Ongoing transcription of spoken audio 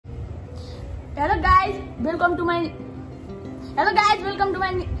Hello guys, welcome to my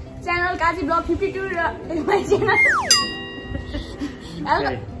channel Kaji Vlog 52 my channel.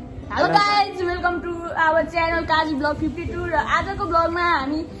 Hello guys, welcome to our channel Kaji Vlog 52 र आजको ब्लगमा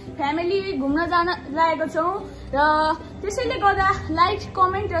हामी family घुम्न जान लागेको छौं र त्यसैले गर्दा लाइक,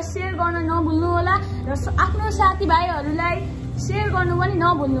 कमेन्ट र शेयर गर्न नभुल्नु होला र आफ्नो साथीभाइहरुलाई शेयर गर्नु पनि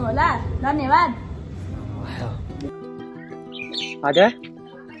नभुल्नु होला। धन्यवाद। हजुर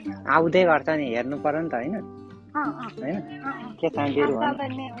आउँदै गर्छ नि, हेर्नु पर्यो नि त हैन? हैन के शान्तिहरु भन्छ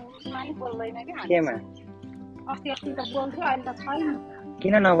केमा अस्ति त बोल्थ्यो अहिले त छैन।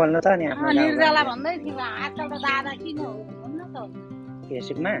 किन नबोल्नु त नि आफ्नो निर्जला भन्दै थियो आजकल त दादा किन हो भन्न त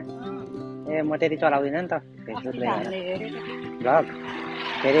फेसबुकमा ए म त्यति चलाउँदिन नि त फेसबुकले ब्लग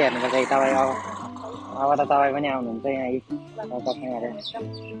फेरि हेर्नुपर्छ है तपाईँ। अब त तपाईँ पनि आउनुहुन्छ यहाँ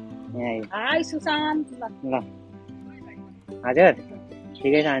हाई सुशान्त ल हजुर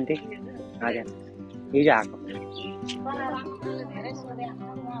ठिकै छ आन्टी। हजुर हिजो आएको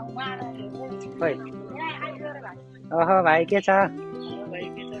खोइ ओहो भाइ के छ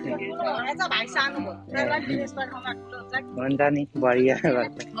हुन्छ नि बढिया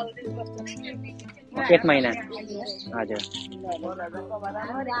गर्छ 1 महिना। हजुर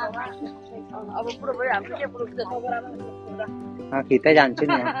खिच्दै जान्छु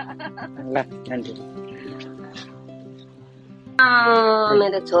नि ल आन्टी।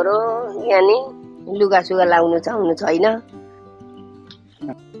 मेरो छोरो यहाँ नि लुगा सुगा लाउनु छ हुनु छैन।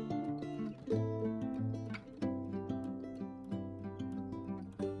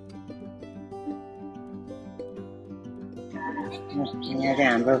 यहाँ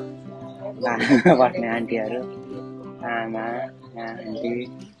चाहिँ हाम्रो बस्ने आन्टीहरू आमा आन्टी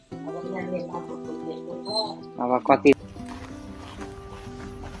अब कति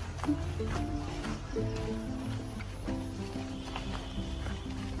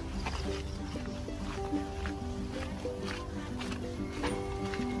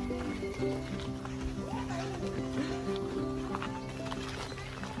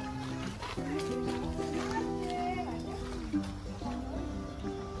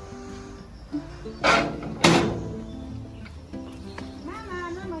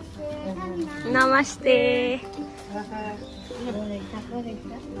नमस्ते।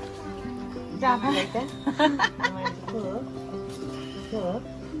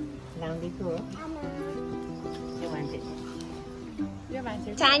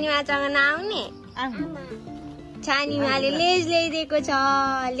 छानीमासँग नआउने? छानीमाले लेज ल्याइदिएको छ,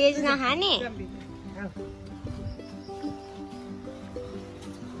 लेज नखाने?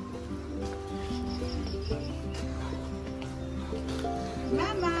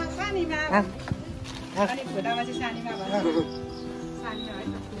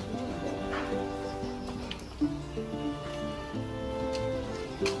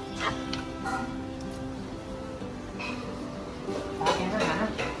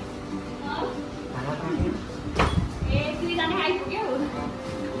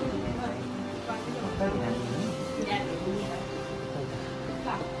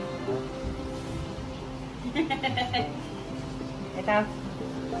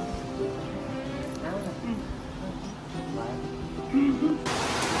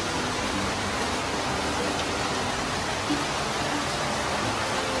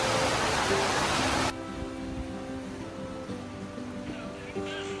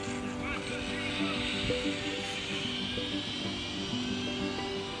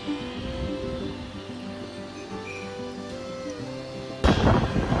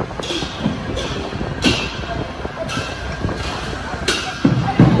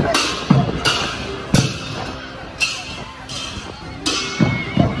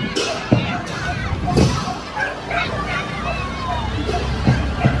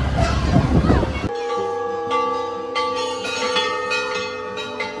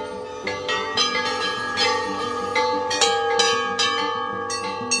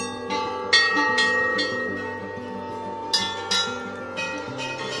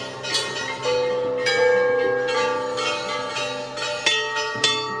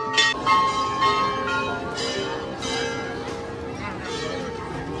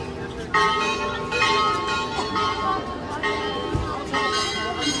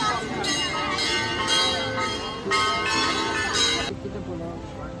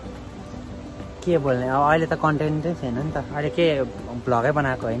 के बोल्ने अब अहिले त कन्टेन्टै छैन नि त। अहिले के भ्लगै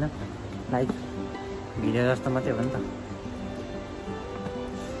बनाएको होइन, लाइक भिडियो जस्तो मात्रै हो नि त।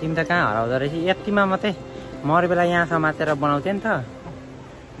 तिमी त कहाँ हराउँदो रहेछ यतिमा मात्रै। मरे बेला यहाँ समातेर बनाउँथ्यो नि त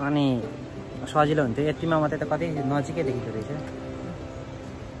अनि सजिलो हुन्थ्यो। यतिमा मात्रै त कतै नजिकै देखिँदो रहेछ।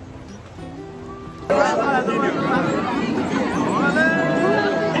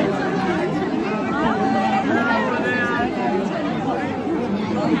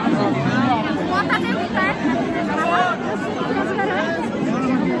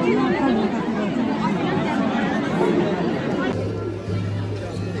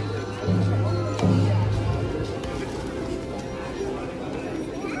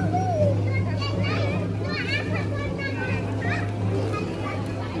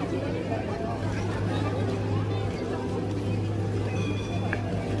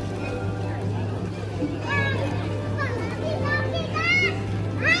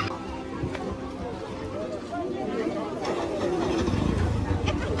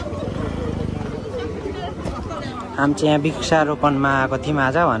 हामी चाहिँ यहाँ वृक्षारोपणमा आएको थियौँ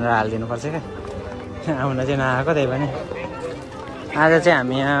आज भनेर हालिदिनुपर्छ क्या आउन चाहिँ नआएको त्यही पनि आज चाहिँ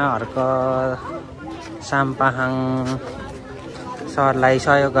हामी यहाँ हर्क साम्पाहाङ सहरलाई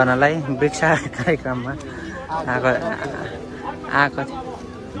सहयोग गर्नलाई वृक्ष कार्यक्रममा आएको थियो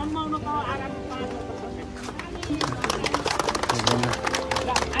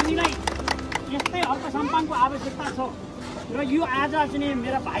हामीलाई यस्तै हर्क सम्पानको आवश्यकता छ र यो आज चाहिँ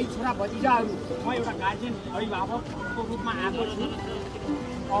मेरा भाइ छोरा भतिजाहरू म एउटा गार्जियन अभिभावकको रूपमा आएको छु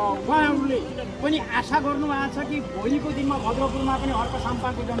उहाँहरूले पनि आशा गर्नुभएको छ कि भोलिको दिनमा भद्रपुरमा पनि हर्क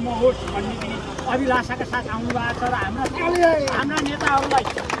सम्पाको जन्म होस् भन्ने पनि अभिलाषाका साथ आउनुभएको छ र हाम्रा नेताहरूलाई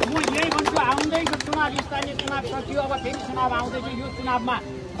म यही भन्छु आउँदैको चुनाव स्थानीय चुनाव सकियो अब फेरि चुनाव आउँदैछ यो चुनावमा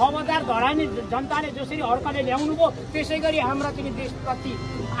खबरदार धरानी जनताले जसरी हर्कले ल्याउनु भयो त्यसै गरी हाम्रा चाहिँ देशप्रति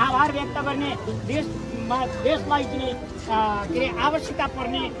आभार व्यक्त गर्ने देशलाई चाहिँ के अरे आवश्यकता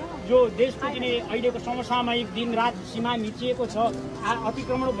पर्ने जो देशको चाहिँ अहिलेको समसामयिक दिनरात सीमा मिचिएको छ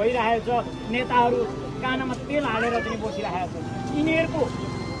अतिक्रमण भइरहेको छ नेताहरू कानमा तेल हालेर चाहिँ बसिरहेको छ यिनीहरूको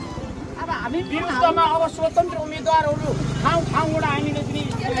अब हामी विरुद्धमा अब स्वतन्त्र उम्मेदवारहरू ठाउँ ठाउँबाट हामीले चाहिँ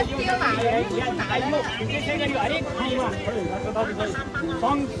त्यसै गरी हरेक ठाउँमा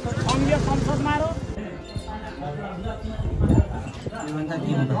सङ्घीय संसदमा र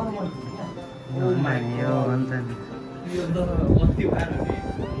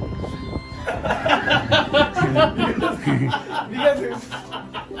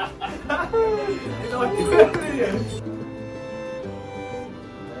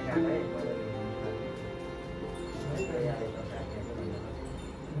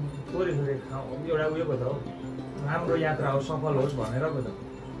एउटा उयो पो त हौ राम्रो यात्रा हो सफल होस् भनेर पो त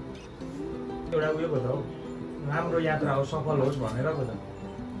एउटा उयो पो त हौ राम्रो यात्रा हो सफल होस् भनेर पो त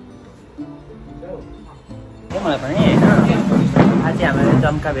मलाई पनि होइन आज चाहिँ हाम्रो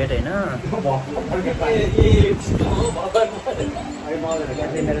जम्का भेट होइन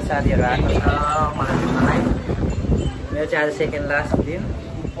मेरो साथीहरू आएको छ मलाई भेट्नलाई मेरो चाहिँ आज सेकेन्ड लास्ट दिन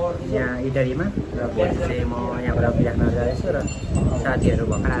यहाँ इटरीमा र भोलि चाहिँ म यहाँबाट बिराख्न जाँदैछु र साथीहरू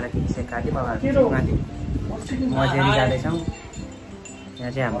भर्खर आएर केक काट्यो माथि मजेरी जाँदैछौँ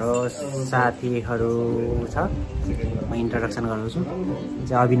यहाँ चाहिँ हाम्रो साथीहरू छ म इन्ट्रोडक्सन गराउँछु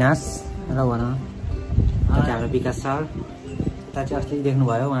चाहिँ अविनाश र भनौँ यता चाहिँ हाम्रो विकास सर यता चाहिँ अस्ति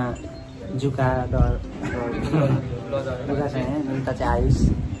देख्नुभयो उहाँ जुका लुगा छ यहाँ यता चाहिँ आयुष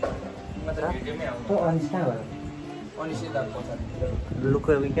अनिस कहाँ भयो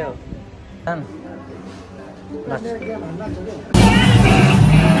लुको क्या हो